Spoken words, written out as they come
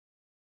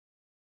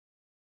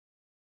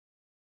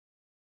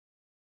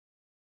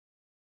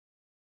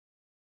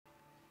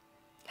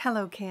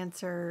Hello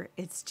Cancer,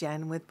 it's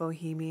Jen with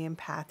Bohemian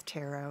Path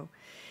Tarot,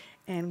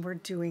 and we're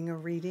doing a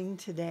reading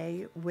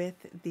today with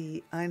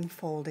the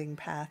Unfolding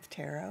Path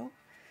Tarot.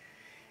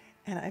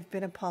 And I've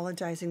been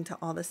apologizing to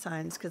all the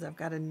signs because I've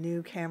got a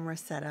new camera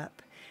set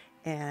up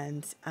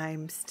and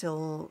I'm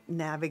still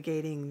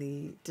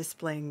navigating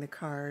displaying the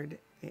card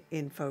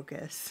in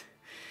focus.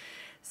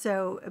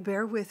 So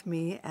bear with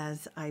me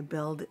as I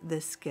build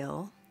this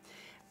skill.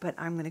 But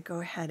I'm going to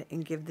go ahead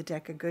and give the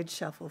deck a good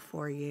shuffle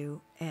for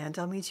you, and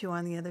I'll meet you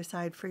on the other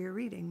side for your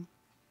reading.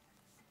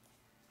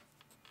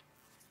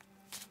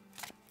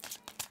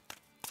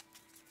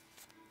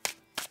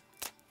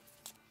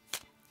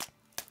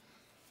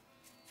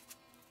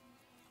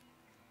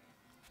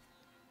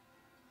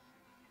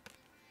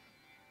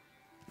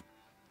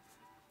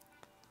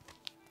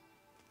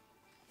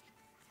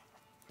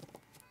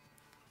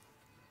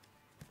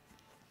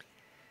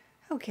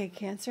 Okay,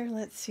 Cancer,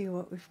 let's see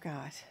what we've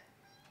got.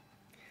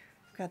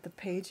 We've got the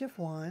Page of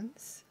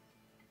Wands,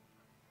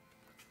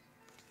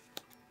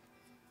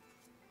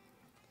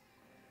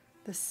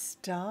 the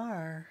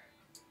Star,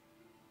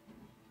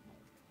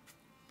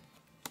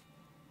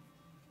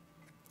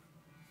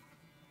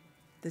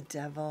 the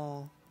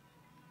Devil,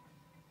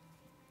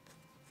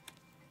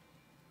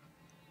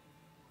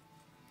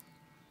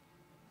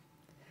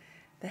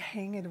 the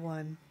Hanged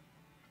One.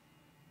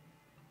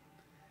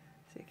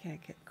 So you can't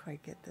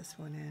quite get this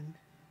one in.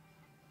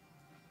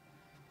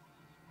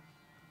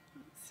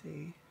 Let's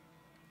see.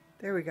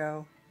 There we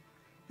go.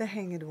 The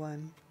Hanged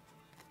One.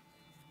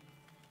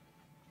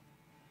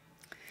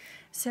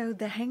 So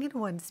the Hanged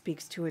One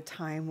speaks to a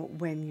time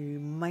when you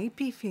might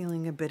be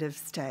feeling a bit of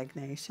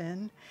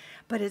stagnation,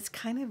 but it's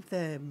kind of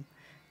the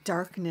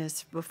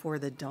darkness before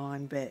the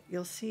dawn bit.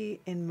 You'll see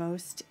in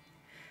most,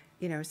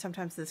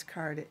 sometimes this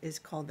card is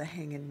called the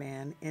Hanged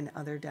Man in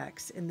other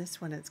decks. In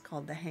this one, it's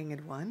called the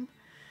Hanged One,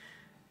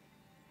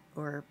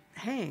 or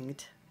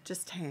hanged,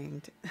 just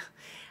hanged.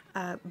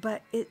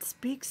 But it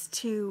speaks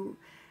to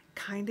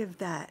kind of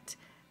that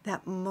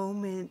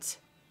moment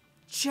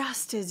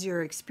just as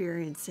you're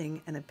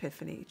experiencing an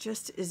epiphany,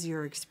 just as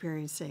you're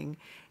experiencing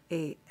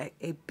a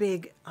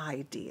big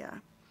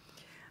idea.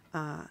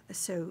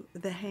 So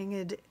the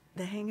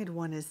hanged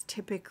one is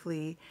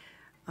typically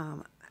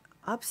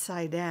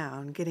upside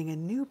down, getting a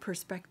new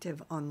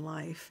perspective on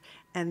life,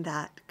 and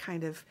that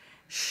kind of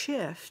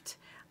shift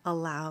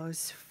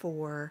allows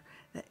for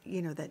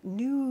that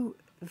new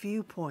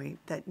viewpoint,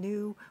 that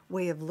new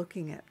way of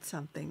looking at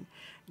something,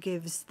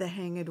 gives the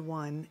Hanged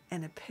One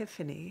an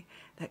epiphany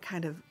that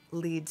kind of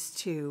leads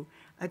to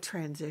a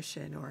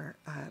transition or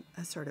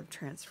a sort of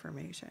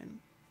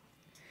transformation.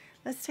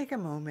 Let's take a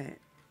moment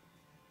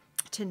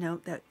to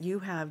note that you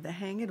have the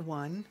Hanged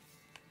One,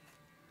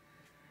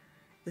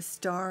 the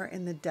Star,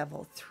 and the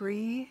Devil,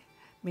 three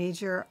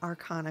major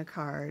arcana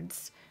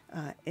cards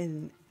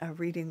in a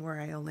reading where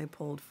I only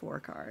pulled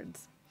 4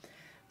 cards.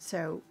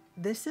 So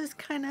this is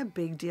kind of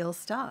big deal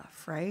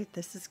stuff, right?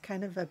 This is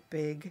kind of a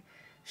big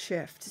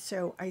shift.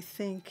 So I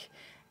think,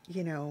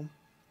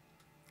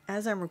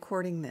 as I'm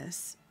recording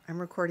this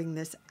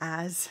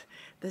as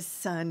the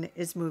sun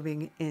is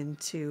moving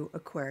into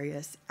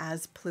Aquarius,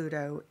 as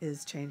Pluto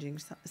is changing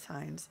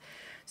signs.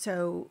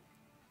 So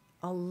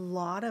a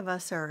lot of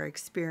us are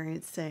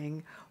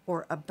experiencing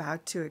or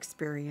about to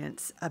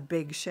experience a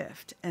big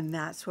shift, and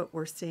that's what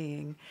we're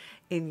seeing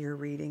in your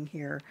reading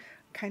here,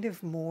 kind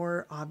of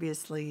more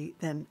obviously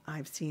than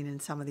I've seen in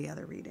some of the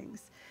other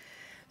readings.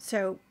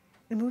 So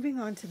moving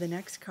on to the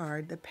next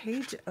card, the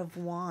Page of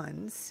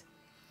Wands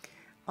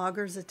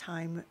augurs a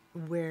time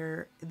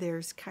where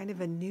there's kind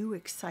of a new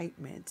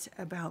excitement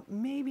about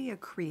maybe a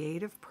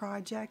creative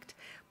project,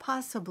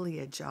 possibly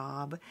a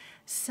job,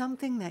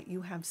 something that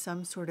you have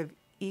some sort of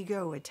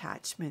ego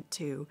attachment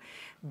to,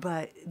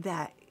 but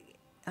that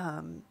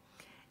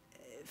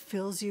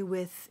fills you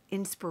with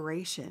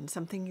inspiration,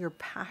 something you're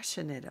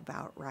passionate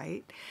about,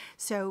 right?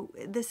 So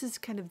this is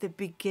kind of the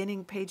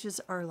beginning.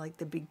 Pages are like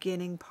the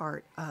beginning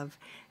part of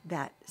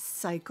that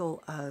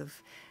cycle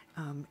of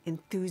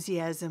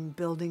enthusiasm,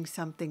 building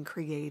something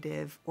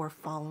creative, or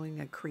following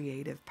a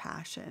creative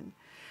passion.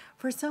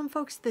 For some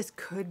folks, this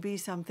could be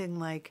something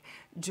like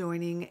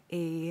joining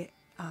a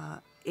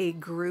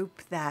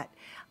group that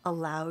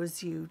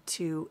allows you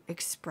to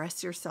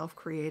express yourself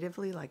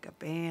creatively, like a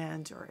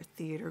band or a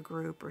theater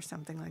group or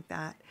something like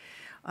that.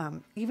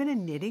 Even a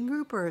knitting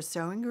group or a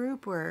sewing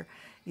group where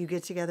you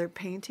get together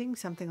painting,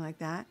 something like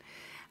that.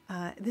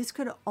 This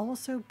could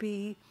also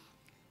be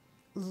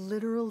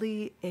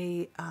literally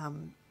a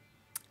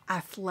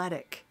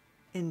athletic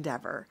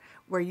endeavor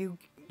where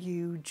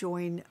you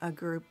join a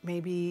group,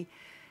 maybe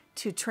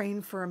to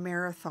train for a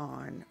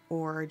marathon,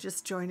 or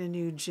just join a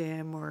new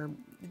gym, or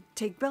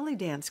take belly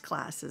dance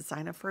classes,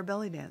 sign up for a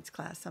belly dance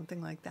class,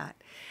 something like that.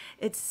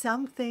 It's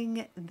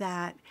something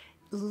that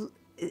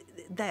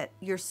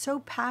you're so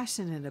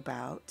passionate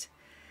about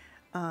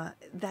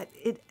that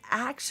it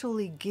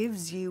actually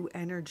gives you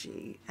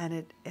energy,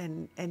 and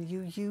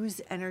you use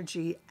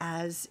energy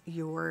as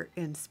you're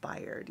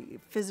inspired,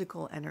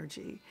 physical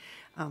energy.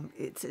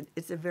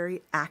 It's a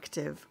very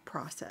active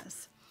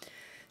process.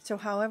 So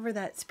however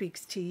that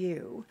speaks to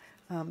you,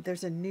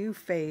 there's a new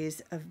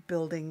phase of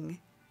building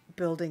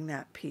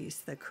that piece,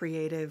 the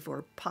creative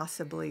or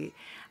possibly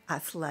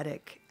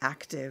athletic,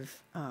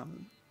 active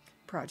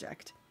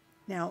project.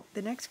 Now,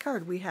 the next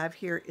card we have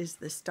here is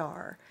the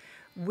Star,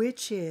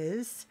 which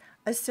is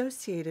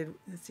associated,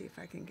 let's see if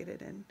I can get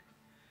it in.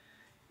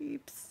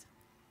 Oops.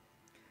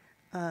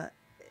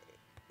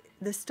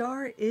 The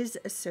Star is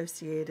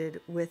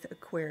associated with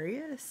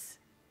Aquarius.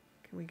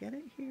 Can we get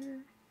it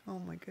here? Oh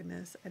my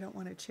goodness, I don't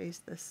want to chase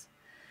this.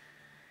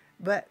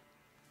 But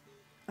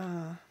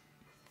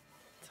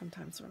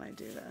sometimes when I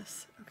do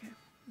this, okay,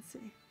 let's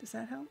see. Does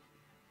that help?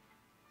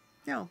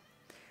 No.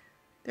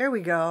 There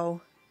we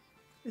go.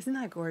 Isn't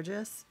that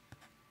gorgeous?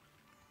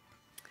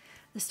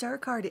 The Star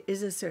card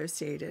is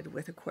associated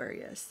with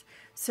Aquarius.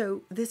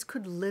 So this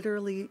could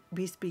literally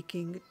be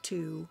speaking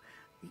to,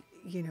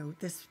 you know,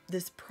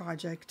 this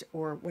project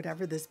or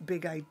whatever this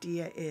big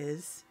idea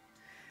is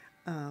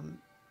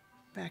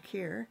back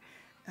here,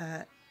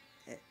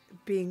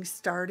 being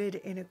started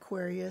in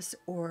Aquarius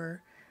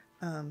or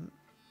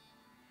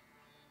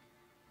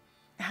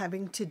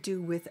having to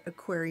do with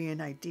Aquarian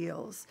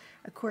ideals.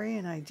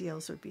 Aquarian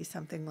ideals would be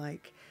something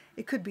like,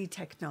 it could be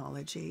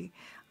technology,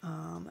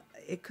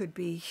 it could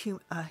be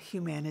a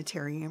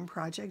humanitarian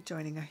project,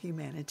 joining a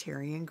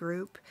humanitarian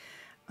group.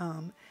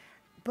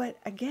 But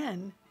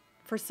again,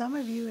 for some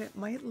of you, it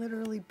might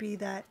literally be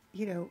that,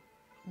 you know,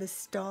 the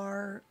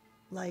star,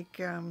 like,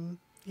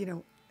 you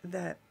know,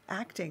 the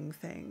acting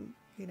thing,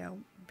 you know,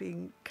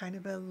 being kind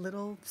of a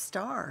little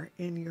star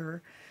in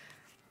your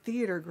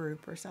theater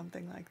group or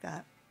something like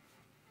that.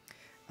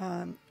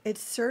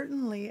 It's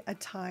certainly a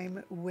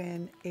time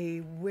when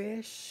a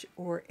wish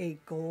or a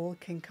goal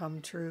can come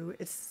true.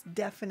 It's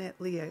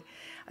definitely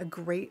a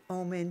great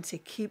omen to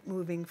keep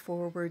moving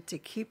forward, to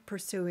keep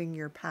pursuing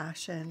your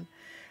passion,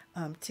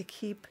 to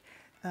keep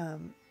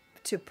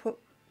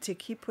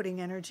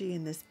putting energy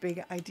in this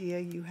big idea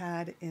you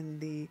had in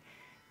the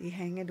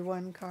Hanged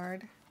One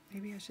card.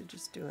 Maybe I should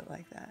just do it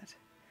like that.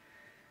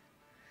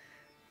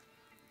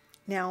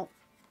 Now,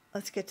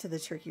 let's get to the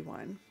tricky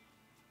one.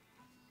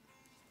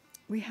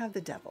 We have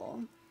the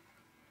Devil.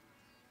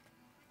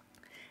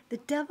 The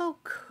Devil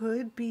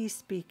could be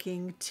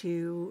speaking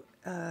to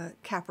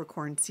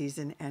Capricorn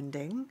season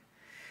ending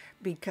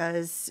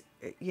because,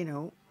 you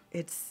know,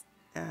 it's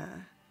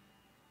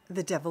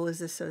the Devil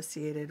is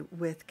associated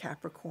with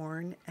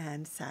Capricorn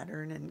and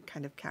Saturn and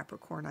kind of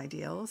Capricorn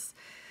ideals.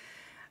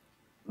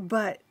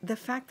 But the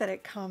fact that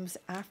it comes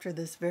after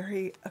this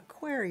very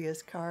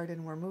Aquarius card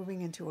and we're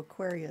moving into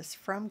Aquarius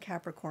from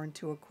Capricorn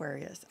to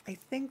Aquarius, I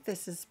think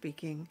this is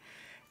speaking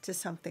to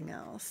something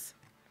else.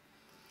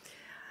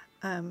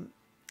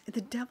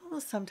 The Devil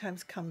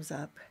sometimes comes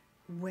up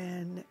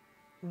when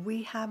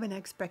we have an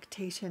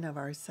expectation of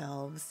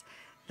ourselves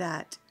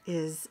that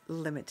is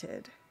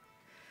limited,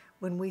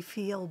 when we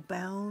feel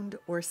bound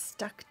or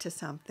stuck to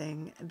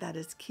something that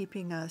is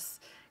keeping us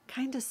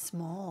kind of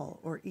small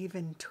or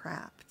even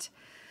trapped.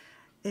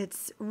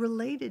 It's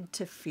related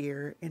to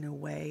fear in a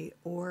way,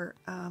 or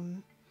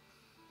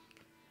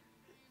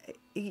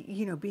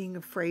you know, being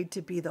afraid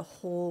to be the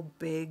whole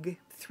big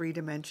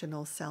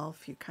three-dimensional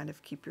self. You kind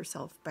of keep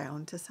yourself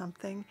bound to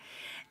something.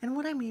 And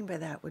what I mean by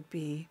that would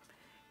be,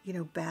 you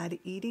know, bad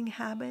eating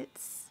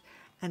habits,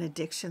 an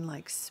addiction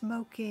like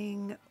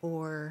smoking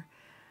or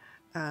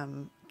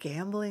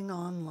gambling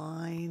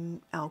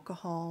online,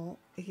 alcohol.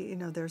 You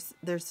know, there's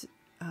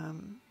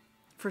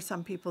for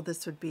some people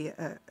this would be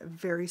a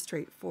very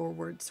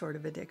straightforward sort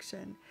of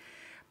addiction.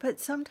 But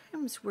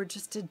sometimes we're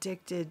just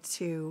addicted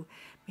to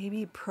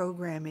maybe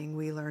programming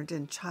we learned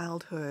in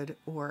childhood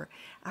or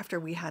after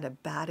we had a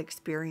bad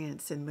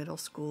experience in middle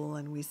school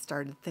and we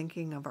started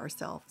thinking of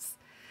ourselves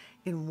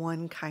in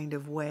one kind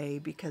of way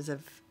because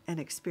of an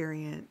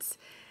experience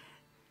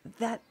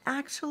that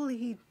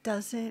actually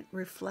doesn't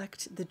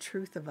reflect the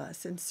truth of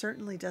us and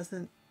certainly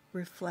doesn't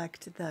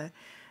reflect the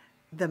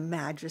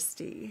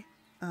majesty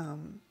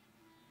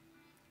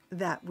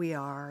that we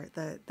are,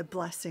 the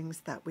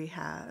blessings that we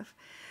have.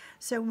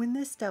 So when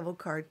this Devil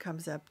card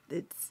comes up,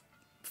 it's,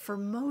 for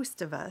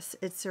most of us,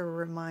 it's a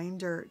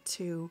reminder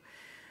to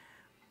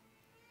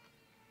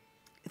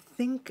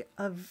think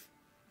of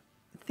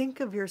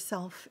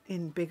yourself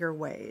in bigger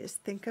ways.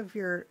 Think of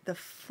the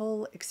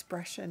full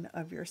expression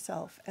of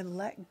yourself and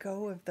let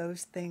go of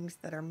those things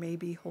that are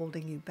maybe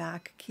holding you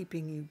back,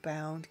 keeping you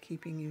bound,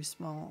 keeping you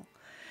small.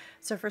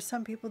 So for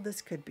some people,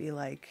 this could be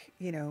like,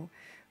 you know,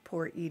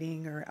 poor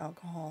eating or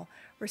alcohol.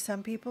 For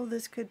some people,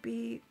 this could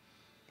be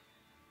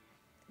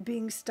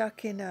being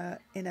stuck in a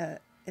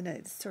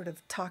sort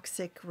of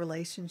toxic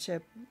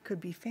relationship.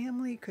 Could be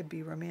family, could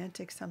be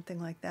romantic,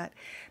 something like that,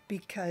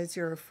 because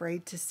you're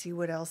afraid to see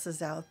what else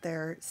is out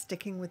there,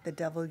 sticking with the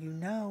devil you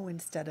know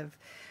instead of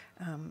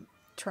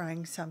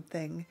trying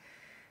something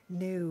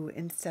new,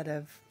 instead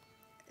of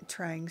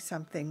trying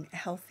something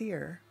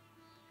healthier,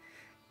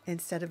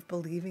 instead of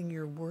believing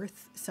you're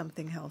worth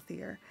something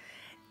healthier.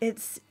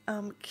 It's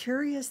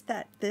curious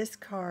that this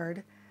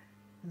card,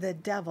 the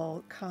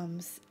Devil,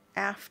 comes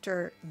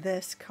after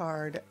this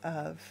card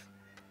of,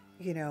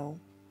 you know,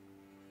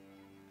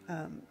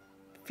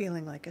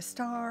 feeling like a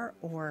star,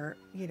 or,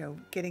 you know,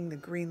 getting the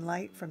green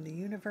light from the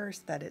universe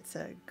that it's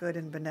a good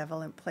and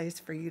benevolent place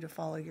for you to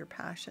follow your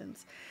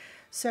passions.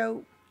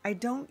 So I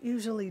don't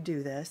usually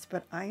do this,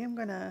 but I am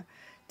going to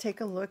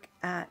take a look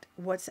at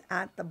what's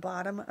at the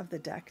bottom of the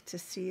deck to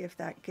see if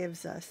that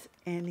gives us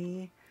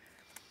any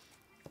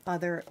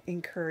other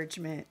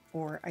encouragement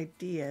or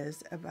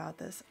ideas about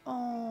this.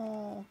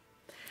 Oh,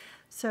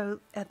 so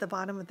at the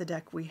bottom of the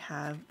deck, we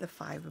have the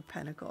Five of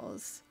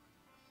Pentacles.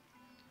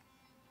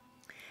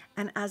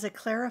 And as a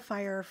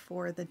clarifier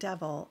for the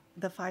Devil,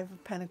 the Five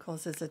of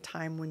Pentacles is a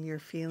time when you're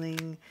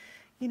feeling,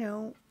 you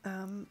know,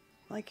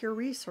 like your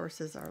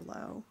resources are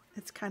low.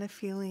 It's kind of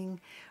feeling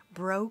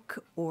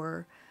broke,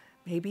 or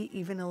maybe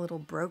even a little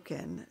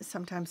broken.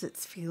 Sometimes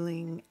it's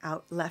feeling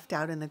left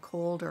out in the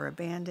cold or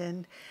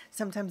abandoned.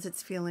 Sometimes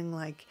it's feeling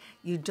like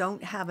you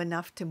don't have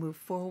enough to move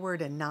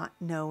forward, and not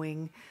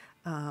knowing,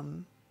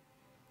 and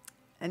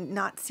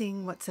not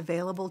seeing what's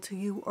available to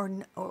you,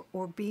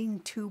 or being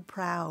too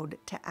proud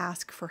to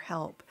ask for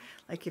help.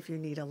 Like if you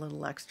need a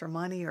little extra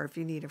money, or if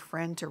you need a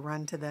friend to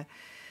run to the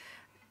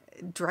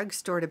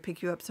drugstore to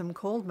pick you up some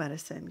cold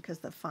medicine, because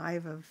the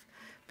Five of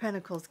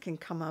Pentacles can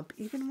come up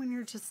even when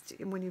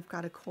you've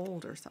got a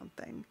cold or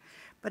something.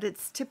 But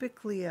it's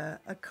typically a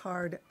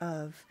card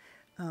of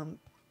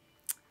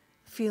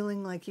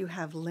feeling like you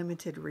have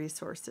limited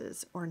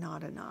resources or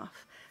not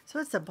enough. So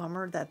it's a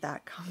bummer that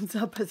that comes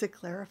up as a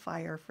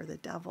clarifier for the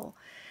Devil.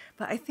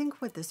 But I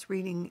think what this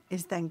reading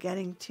is then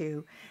getting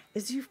to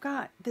is you've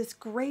got this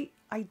great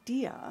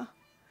idea.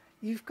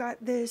 You've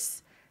got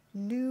this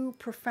new,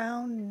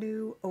 profound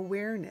new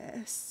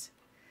awareness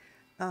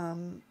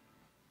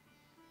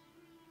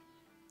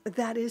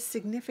that is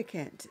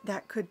significant,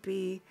 that could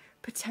be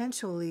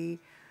potentially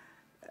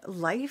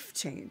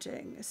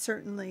life-changing,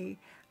 certainly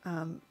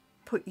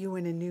put you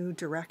in a new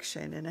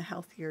direction, in a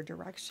healthier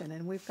direction.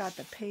 And we've got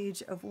the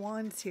Page of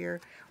Wands here,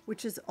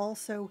 which is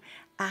also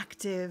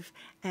active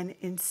and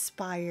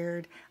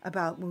inspired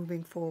about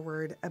moving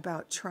forward,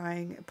 about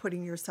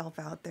putting yourself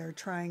out there,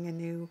 trying a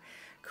new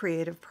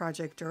creative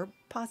project, or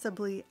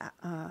possibly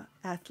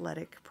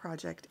athletic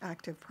project,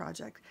 active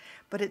project.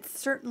 But it's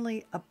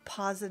certainly a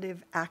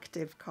positive,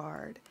 active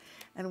card.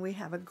 And we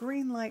have a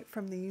green light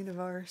from the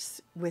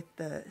universe with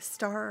the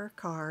Star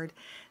card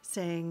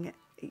saying,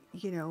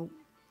 you know,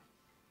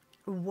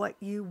 what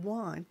you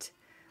want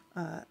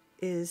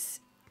is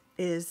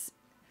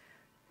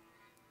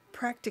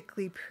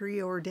practically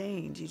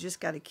preordained. You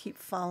just got to keep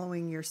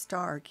following your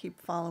star, keep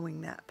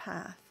following that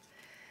path.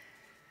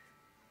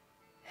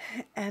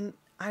 And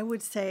I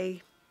would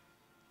say,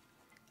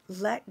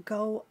 let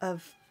go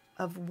of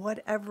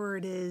whatever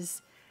it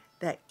is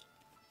that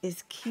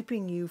is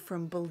keeping you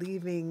from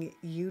believing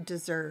you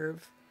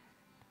deserve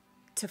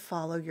to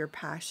follow your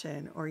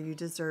passion, or you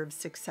deserve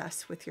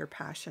success with your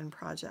passion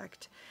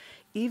project.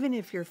 Even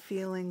if you're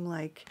feeling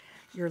like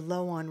you're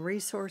low on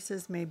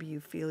resources, maybe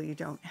you feel you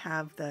don't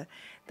have the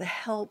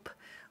help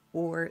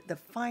or the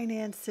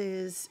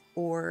finances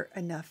or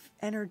enough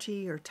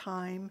energy or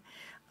time,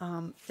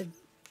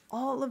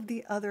 all of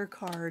the other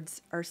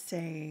cards are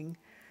saying,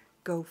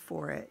 go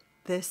for it.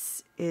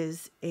 This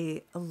is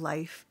a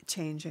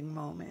life-changing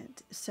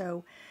moment.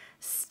 So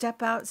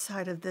step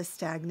outside of the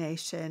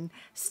stagnation,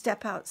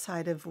 step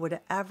outside of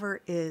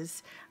whatever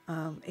is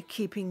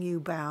keeping you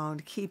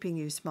bound, keeping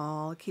you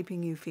small,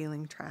 keeping you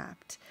feeling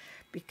trapped,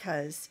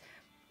 because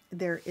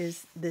there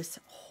is this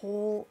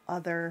whole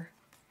other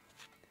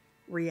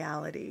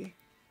reality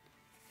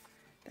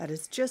that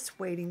is just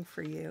waiting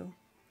for you.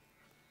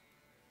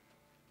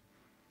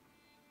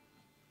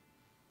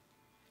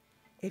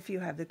 If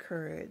you have the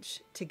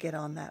courage to get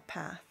on that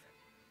path.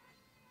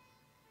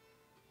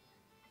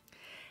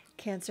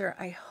 Cancer,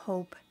 I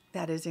hope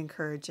that is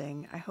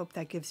encouraging. I hope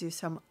that gives you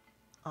some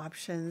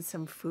options,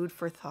 some food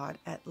for thought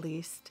at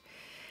least.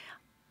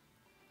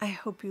 I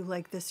hope you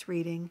like this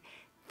reading.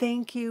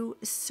 Thank you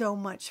so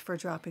much for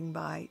dropping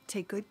by.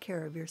 Take good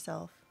care of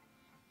yourself.